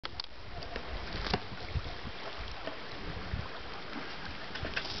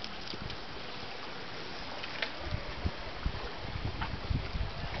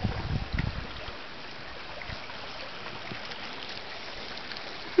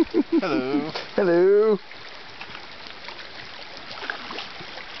Hello. Hello.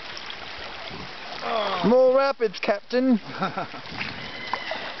 Oh. More rapids, Captain.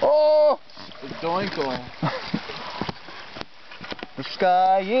 Oh! The doinkle. The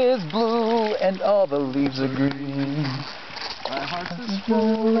sky is blue and all the leaves are green. My heart's as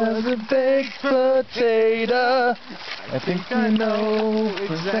Full as a baked potato. I think I know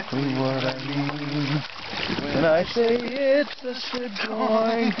exactly what I mean. When I say it's a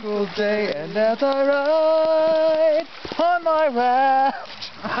joyful day, and as I ride on my raft,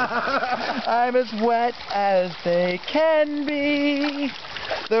 I'm as wet as they can be.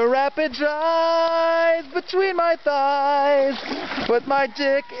 The rapids rise between my thighs, but my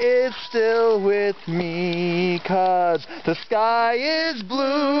dick is still with me, 'cause the sky is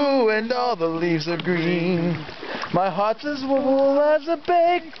blue and all the leaves are green. My heart's as full as a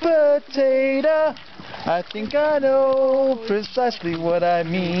baked potato. I think I know precisely what I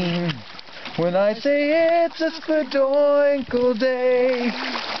mean when I say it's a spadoinkle day.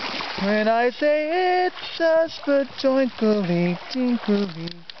 When I say it's a spadoinkly, tinkly,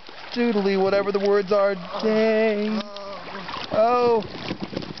 doodly, whatever the words are, day. Oh,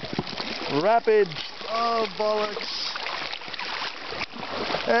 rapids. Oh, bollocks.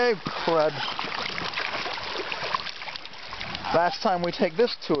 Hey, crud. Last time we take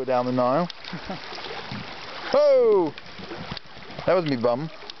this tour down the Nile. Oh! That was me bum.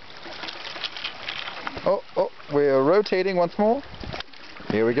 Oh, we're rotating once more.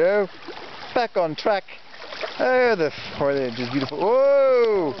 Here we go. Back on track. Oh, the foliage is beautiful.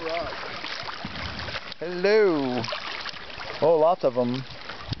 Whoa! Hello. Oh, lots of them.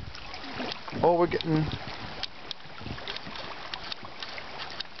 Oh, we're getting...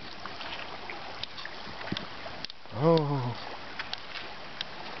 Oh.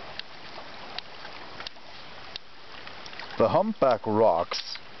 The humpback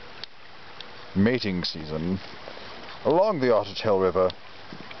rocks. Mating season along the Ottertail River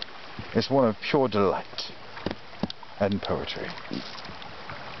is one of pure delight and poetry.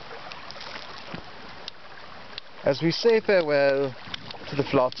 As we say farewell to the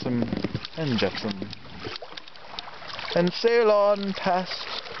flotsam and jetsam and sail on past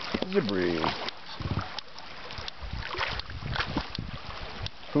Zibri.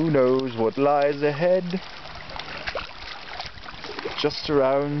 Who knows what lies ahead? Just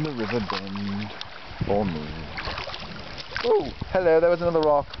around the river bend for me. Oh, hello, there was another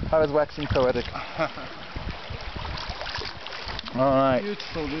rock. I was waxing poetic. Alright.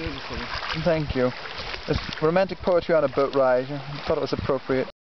 Beautiful, beautiful. Thank you. It's romantic poetry on a boat ride. I thought it was appropriate.